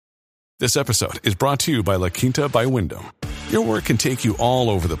This episode is brought to you by La Quinta by Wyndham. Your work can take you all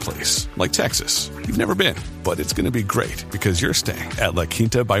over the place, like Texas. You've never been, but it's going to be great because you're staying at La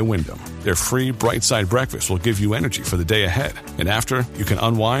Quinta by Wyndham. Their free Bright Side breakfast will give you energy for the day ahead. And after, you can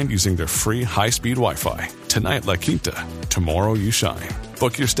unwind using their free high-speed Wi-Fi. Tonight, La Quinta. Tomorrow, you shine.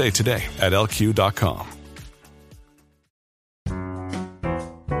 Book your stay today at lq.com.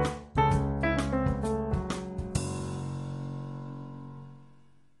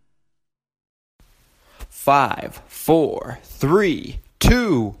 Five, four, three,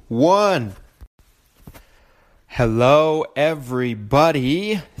 two, one. Hello,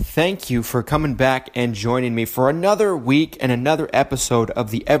 everybody. Thank you for coming back and joining me for another week and another episode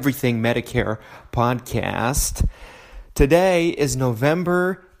of the Everything Medicare podcast. Today is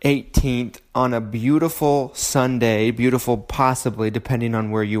November 18th on a beautiful Sunday, beautiful possibly depending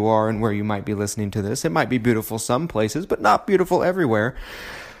on where you are and where you might be listening to this. It might be beautiful some places, but not beautiful everywhere.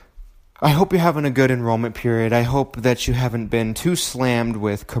 I hope you're having a good enrollment period. I hope that you haven't been too slammed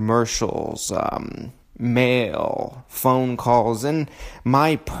with commercials, mail, phone calls, and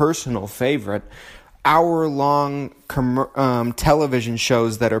my personal favorite, hour-long television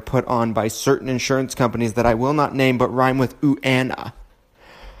shows that are put on by certain insurance companies that I will not name but rhyme with Uana.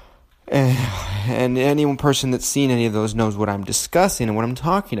 And any person that's seen any of those knows what I'm discussing and what I'm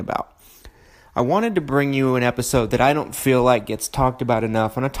talking about. I wanted to bring you an episode that I don't feel like gets talked about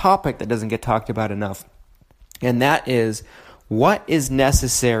enough on a topic that doesn't get talked about enough. And that is what is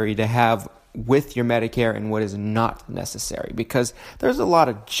necessary to have with your Medicare and what is not necessary. Because there's a lot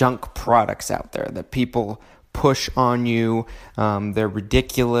of junk products out there that people push on you. They're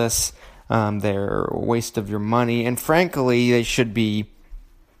ridiculous. They're a waste of your money. And frankly, they shouldn't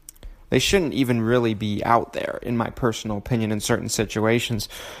even really be out there, in my personal opinion, in certain situations.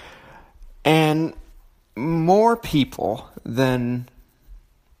 And way more people, than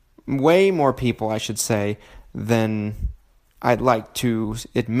I'd like to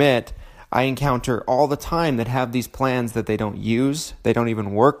admit, I encounter all the time that have these plans that they don't use. They don't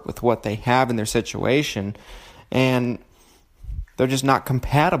even work with what they have in their situation. And they're just not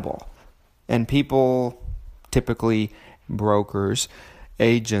compatible. And people, typically brokers,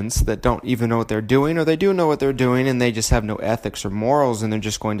 agents that don't even know what they're doing, or they do know what they're doing and they just have no ethics or morals, and they're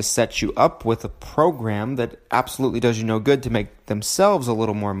just going to set you up with a program that absolutely does you no good to make themselves a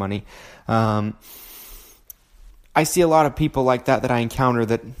little more money. I see a lot of people like that I encounter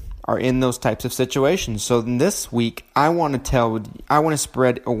that are in those types of situations. So this week, I want to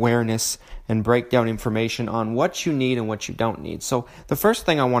spread awareness and break down information on what you need and what you don't need. So the first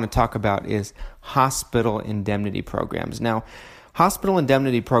thing I want to talk about is hospital indemnity programs. Now, hospital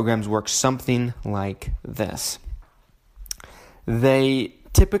indemnity programs work something like this. They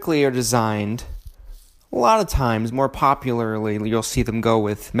typically are designed, a lot of times, more popularly, you'll see them go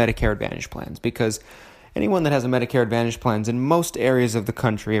with Medicare Advantage plans, because anyone that has a Medicare Advantage plans in most areas of the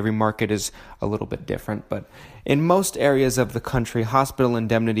country, every market is a little bit different, but in most areas of the country, hospital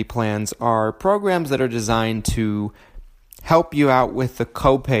indemnity plans are programs that are designed to help you out with the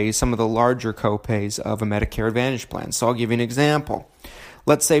copays, some of the larger copays of a Medicare Advantage plan. So I'll give you an example.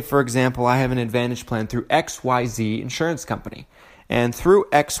 Let's say, for example, I have an Advantage plan through XYZ Insurance Company. And through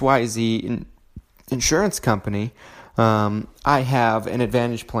XYZ Insurance Company, I have an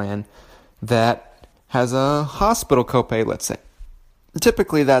Advantage plan that has a hospital copay, let's say.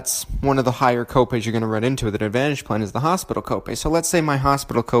 Typically, that's one of the higher copays you're going to run into with an Advantage plan is the hospital copay. So let's say my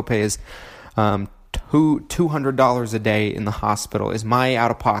hospital copay is $200 a day in the hospital is my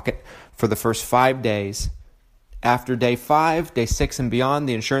out-of-pocket for the first 5 days. After day 5, day 6, and beyond,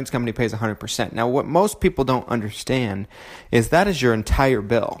 the insurance company pays 100%. Now, what most people don't understand is that is your entire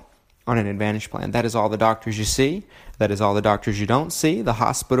bill on an Advantage plan. That is all the doctors you see. That is all the doctors you don't see. The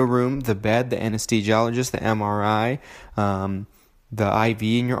hospital room, the bed, the anesthesiologist, the MRI, the IV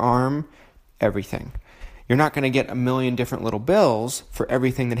in your arm, everything. You're not going to get a million different little bills for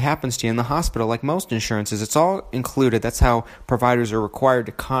everything that happens to you in the hospital like most insurances. It's all included. That's how providers are required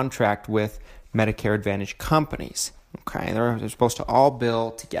to contract with Medicare Advantage companies. Okay, they're supposed to all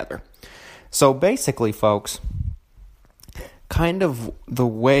bill together. So basically, folks, kind of the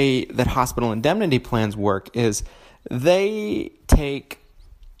way that hospital indemnity plans work is they take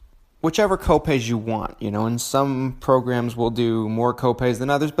whichever copays you want, and some programs will do more copays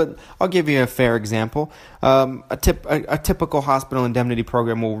than others, but I'll give you a fair example. A typical hospital indemnity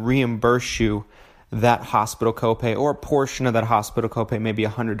program will reimburse you that hospital copay or a portion of that hospital copay, maybe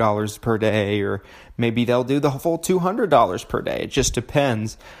 $100 per day, or maybe they'll do the full $200 per day. It just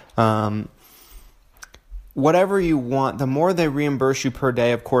depends. whatever you want, the more they reimburse you per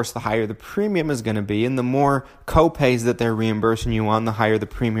day, of course, the higher the premium is going to be. And the more co-pays that they're reimbursing you on, the higher the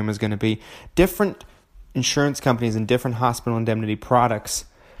premium is going to be. Different insurance companies and different hospital indemnity products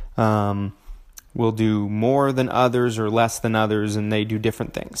will do more than others or less than others, and they do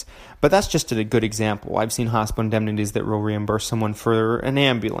different things. But that's just a good example. I've seen hospital indemnities that will reimburse someone for an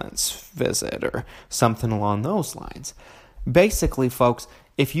ambulance visit or something along those lines. Basically, folks,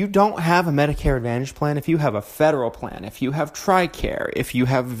 if you don't have a Medicare Advantage plan, if you have a federal plan, if you have TRICARE, if you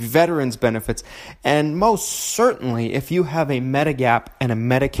have veterans benefits, and most certainly if you have a Medigap and a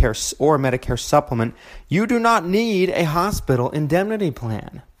Medicare or a Medicare supplement, you do not need a hospital indemnity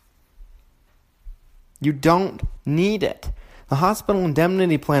plan. You don't need it. The hospital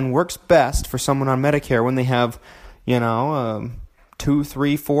indemnity plan works best for someone on Medicare when they have, $200, $300,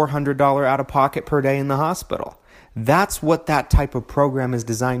 $400 out of pocket per day in the hospital. That's what that type of program is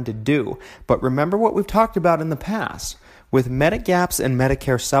designed to do. But remember what we've talked about in the past. With Medigaps and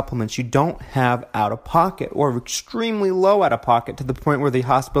Medicare supplements, you don't have out-of-pocket or extremely low out-of-pocket to the point where the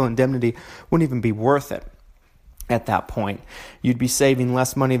hospital indemnity wouldn't even be worth it. At that point, you'd be saving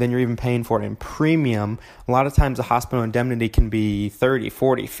less money than you're even paying for it in premium. A lot of times a hospital indemnity can be 30,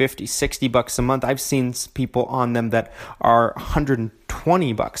 40, 50, 60 bucks a month. I've seen people on them that are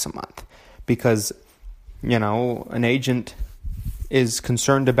 120 bucks a month because, an agent is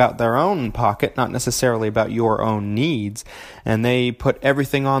concerned about their own pocket, not necessarily about your own needs. And they put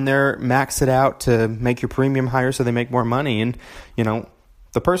everything on there, max it out to make your premium higher so they make more money. And,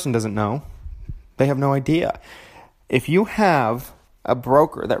 the person doesn't know. They have no idea. If you have a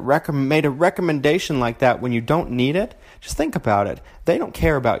broker that made a recommendation like that when you don't need it, just think about it. They don't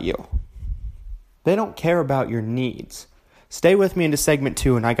care about you. They don't care about your needs. Stay with me into segment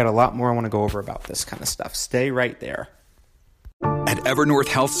 2, and I got a lot more I want to go over about this kind of stuff. Stay right there. At Evernorth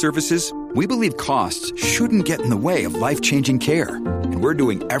Health Services, we believe costs shouldn't get in the way of life-changing care, and we're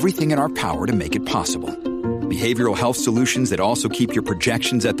doing everything in our power to make it possible. Behavioral health solutions that also keep your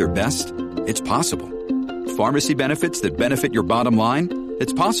projections at their best? It's possible. Pharmacy benefits that benefit your bottom line?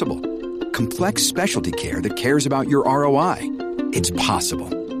 It's possible. Complex specialty care that cares about your ROI? It's possible.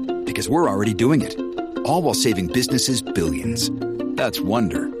 Because we're already doing it. All while saving businesses billions. That's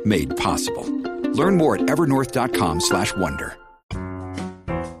Wonder made possible. Learn more at evernorth.com/wonder.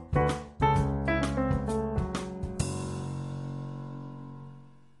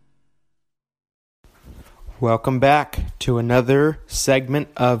 Welcome back to another segment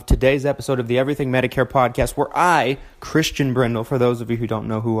of today's episode of the Everything Medicare podcast, where I, Christian Brindle, for those of you who don't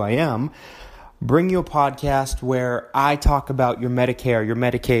know who I am, bring you a podcast where I talk about your Medicare, your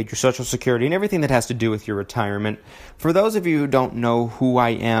Medicaid, your Social Security, and everything that has to do with your retirement. For those of you who don't know who I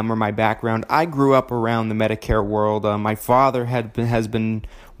am or my background, I grew up around the Medicare world. My father has been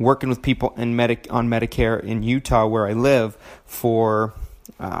working with people on Medicare in Utah, where I live, for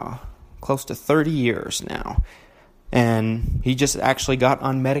close to 30 years now. And he just actually got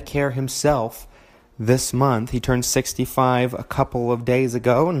on Medicare himself this month. He turned 65 a couple of days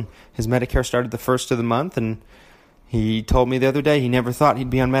ago, and his Medicare started the first of the month, and he told me the other day he never thought he'd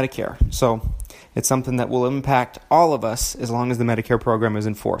be on Medicare. So it's something that will impact all of us as long as the Medicare program is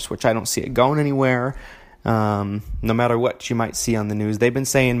in force, which I don't see it going anywhere. No matter what you might see on the news. They've been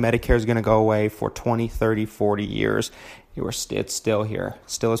saying Medicare is going to go away for 20, 30, 40 years. It's still here,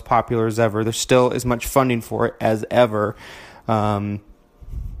 still as popular as ever. There's still as much funding for it as ever. They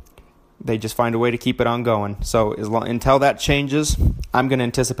just find a way to keep it on going. So until that changes, I'm going to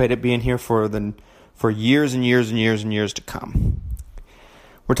anticipate it being here for years and years and years and years to come.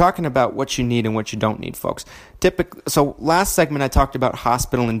 We're talking about what you need and what you don't need, folks. So last segment I talked about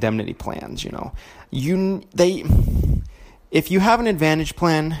hospital indemnity plans. If you have an Advantage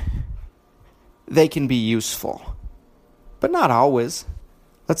plan, they can be useful, but not always.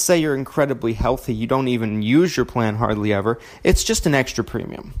 Let's say you're incredibly healthy, you don't even use your plan hardly ever. It's just an extra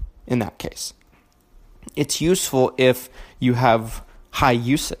premium in that case. It's useful if you have high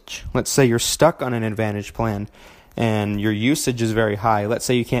usage. Let's say you're stuck on an Advantage plan and your usage is very high. Let's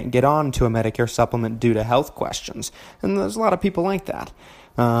say you can't get on to a Medicare supplement due to health questions. And there's a lot of people like that.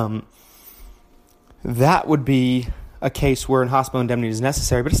 That would be a case where an hospital indemnity is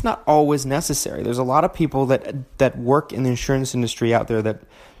necessary, but it's not always necessary. There's a lot of people that work in the insurance industry out there that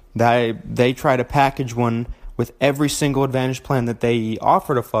they try to package one with every single Advantage plan that they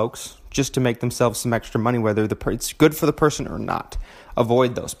offer to folks just to make themselves some extra money, whether it's good for the person or not.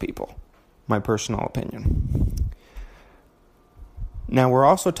 Avoid those people, my personal opinion. Now, we're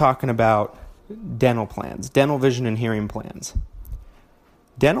also talking about dental plans, dental, vision, and hearing plans.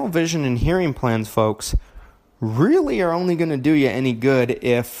 Dental, vision, and hearing plans, folks, really are only going to do you any good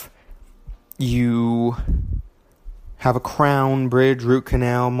if you have a crown, bridge, root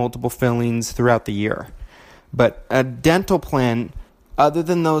canal, multiple fillings throughout the year. But a dental plan, other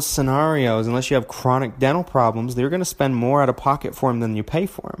than those scenarios, unless you have chronic dental problems, they're going to spend more out of pocket for them than you pay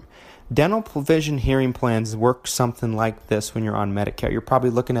for them. Dental vision hearing plans work something like this when you're on Medicare. You're probably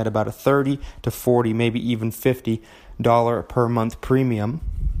looking at about a $30 to $40, maybe even $50 per month premium.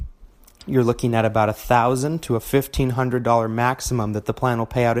 You're looking at about $1,000 to a $1,500 maximum that the plan will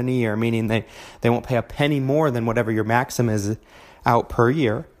pay out in a year, meaning they won't pay a penny more than whatever your maximum is out per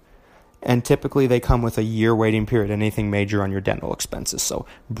year. And typically they come with a year waiting period, anything major on your dental expenses. So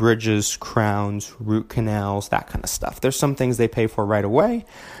bridges, crowns, root canals, that kind of stuff. There's some things they pay for right away,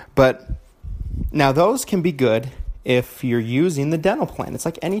 but now those can be good if you're using the dental plan. It's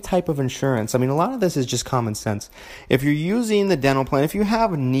like any type of insurance. I mean, a lot of this is just common sense. If you're using the dental plan, if you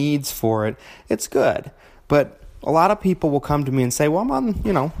have needs for it, it's good. But a lot of people will come to me and say, well,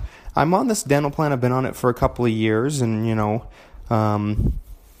 I'm on this dental plan. I've been on it for a couple of years, and,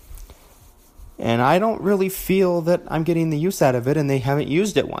 and I don't really feel that I'm getting the use out of it, and they haven't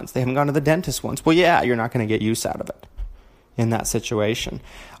used it once. They haven't gone to the dentist once. Well, yeah, you're not going to get use out of it in that situation.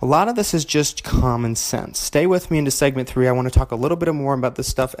 A lot of this is just common sense. Stay with me into segment 3. I want to talk a little bit more about this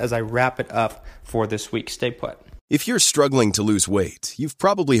stuff as I wrap it up for this week. Stay put. If you're struggling to lose weight, you've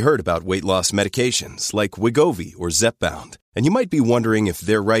probably heard about weight loss medications like Wegovy or Zepbound, and you might be wondering if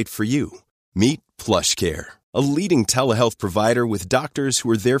they're right for you. Meet PlushCare, a leading telehealth provider with doctors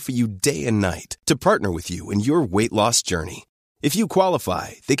who are there for you day and night to partner with you in your weight loss journey. If you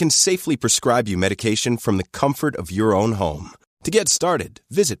qualify, they can safely prescribe you medication from the comfort of your own home. To get started,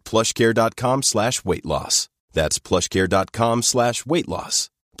 visit plushcare.com/weightloss. That's plushcare.com/weightloss.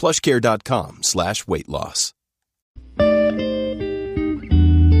 plushcare.com/weightloss.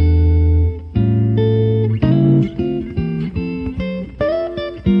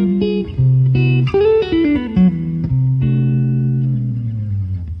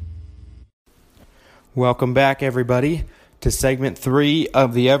 Welcome back, everybody, to segment 3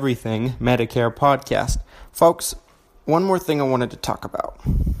 of the Everything Medicare podcast. Folks, one more thing I wanted to talk about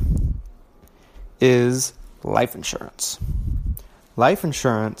is life insurance. Life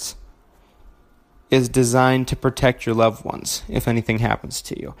insurance is designed to protect your loved ones if anything happens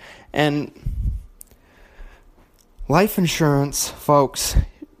to you. And life insurance, folks,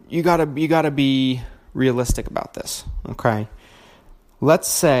 you gotta be realistic about this, okay? Let's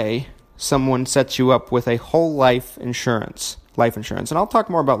say someone sets you up with a whole life insurance. And I'll talk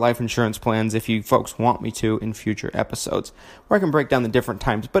more about life insurance plans if you folks want me to in future episodes, where I can break down the different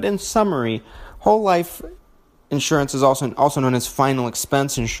types. But in summary, whole life insurance is also known as final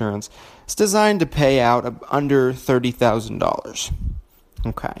expense insurance. It's designed to pay out under $30,000.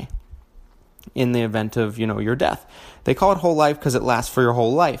 Okay. In the event of, your death. They call it whole life because it lasts for your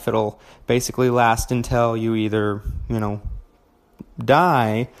whole life. It'll basically last until you either,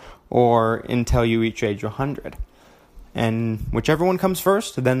 die or until you reach age 100. And whichever one comes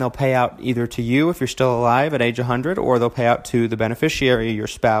first, then they'll pay out either to you if you're still alive at age 100, or they'll pay out to the beneficiary, your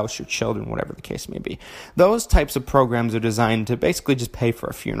spouse, your children, whatever the case may be. Those types of programs are designed to basically just pay for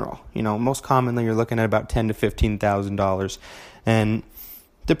a funeral. Most commonly you're looking at about $10,000 to $15,000, and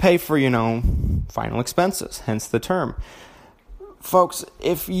to pay for, final expenses, hence the term. Folks,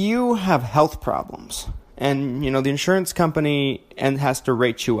 if you have health problems, and, the insurance company has to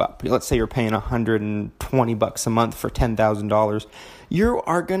rate you up. Let's say you're paying $120 a month for $10,000. You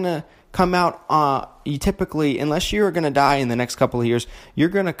are going to come out, you typically, unless you're going to die in the next couple of years, you're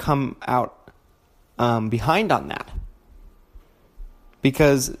going to come out behind on that.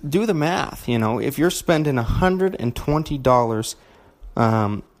 Because do the math, if you're spending $120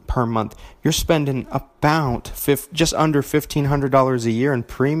 per month, you're spending about just under $1,500 a year in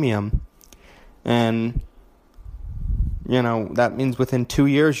premium. And that means within 2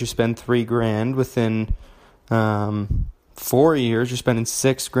 years you spend $3,000. Within 4 years you're spending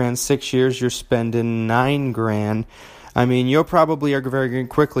 $6,000. 6 years you're spending $9,000. I mean, you probably are very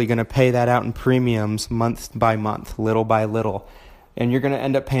quickly going to pay that out in premiums month by month, little by little, and you're going to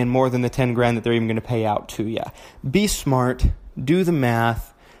end up paying more than the $10,000 that they're even going to pay out to you. Be smart. Do the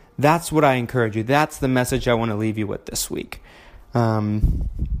math. That's what I encourage you. That's the message I want to leave you with this week.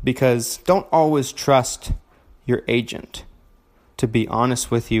 Because don't always trust your agent to be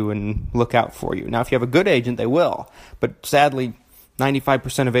honest with you and look out for you. Now, if you have a good agent, they will. But sadly,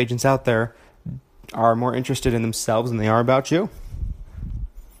 95% of agents out there are more interested in themselves than they are about you.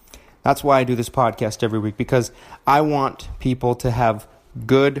 That's why I do this podcast every week, because I want people to have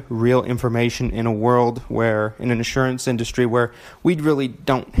good, real information in a world where, in an insurance industry where we really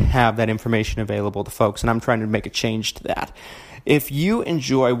don't have that information available to folks, and I'm trying to make a change to that. If you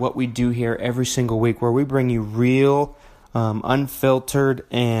enjoy what we do here every single week, where we bring you real, unfiltered,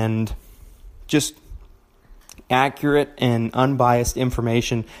 and just accurate and unbiased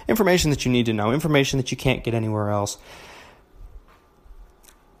information that you need to know, information that you can't get anywhere else,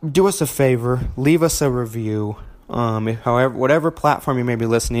 do us a favor, leave us a review. Whatever platform you may be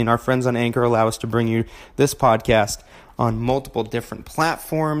listening, our friends on Anchor allow us to bring you this podcast on multiple different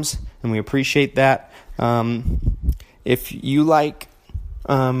platforms, and we appreciate that. If you like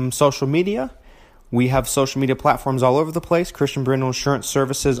social media, we have social media platforms all over the place. Christian Brindle Insurance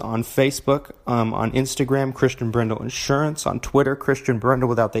Services on Facebook, on Instagram, Christian Brindle Insurance, on Twitter, Christian Brindle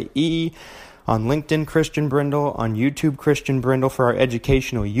without the E, on LinkedIn, Christian Brindle, on YouTube, Christian Brindle for our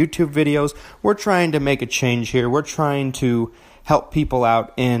educational YouTube videos. We're trying to make a change here. We're trying to help people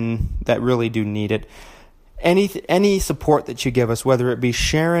out that really do need it. Any support that you give us, whether it be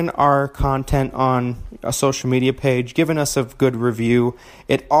sharing our content on a social media page, giving us a good review,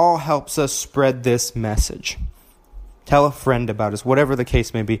 it all helps us spread this message. Tell a friend about us, whatever the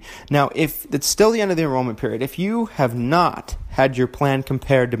case may be. Now, if it's still the end of the enrollment period, if you have not had your plan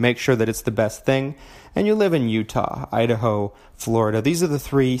compared to make sure that it's the best thing, and you live in Utah, Idaho, Florida, these are the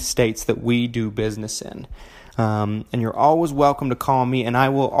 3 states that we do business in. And you're always welcome to call me, and I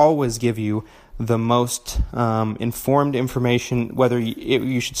will always give you the most informed information, whether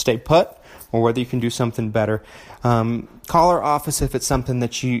you should stay put or whether you can do something better. Call our office if it's something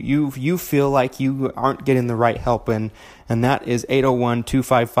that you feel like you aren't getting the right help in, and that is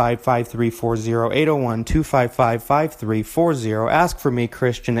 801-255-5340, 801-255-5340. Ask for me,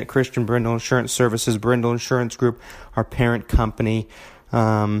 Christian, at Christian Brindle Insurance Services, Brindle Insurance Group, our parent company.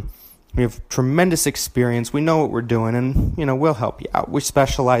 We have tremendous experience. We know what we're doing, and we'll help you out. We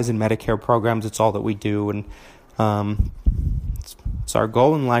specialize in Medicare programs. It's all that we do, and it's our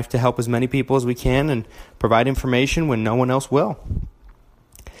goal in life to help as many people as we can and provide information when no one else will.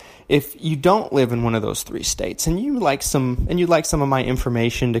 If you don't live in one of those 3 states and you'd like some of my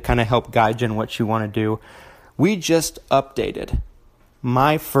information to kind of help guide you in what you want to do, we just updated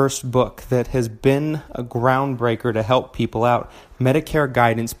my first book that has been a groundbreaker to help people out, Medicare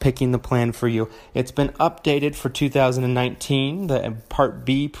Guidance, Picking the Plan for You. It's been updated for 2019, the Part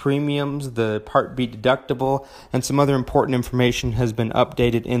B premiums, the Part B deductible, and some other important information has been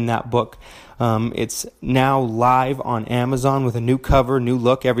updated in that book. It's now live on Amazon with a new cover, new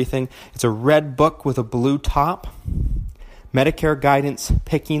look, everything. It's a red book with a blue top. Medicare Guidance,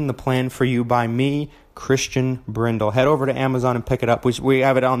 Picking the Plan for You by me, Christian Brindle. Head over to Amazon and pick it up. We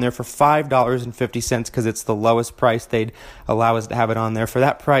have it on there for $5.50 because it's the lowest price they'd allow us to have it on there. For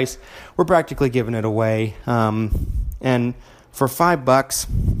that price, we're practically giving it away. And for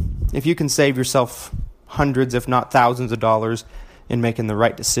 $5, if you can save yourself hundreds, if not thousands of dollars in making the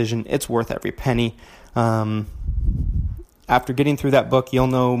right decision, it's worth every penny. After getting through that book, you'll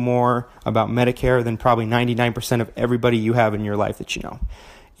know more about Medicare than probably 99% of everybody you have in your life that you know,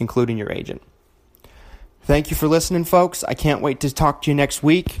 including your agent. Thank you for listening, folks. I can't wait to talk to you next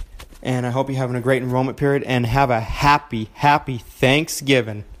week, and I hope you're having a great enrollment period, and have a happy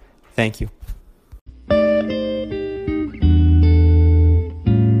Thanksgiving. Thank you.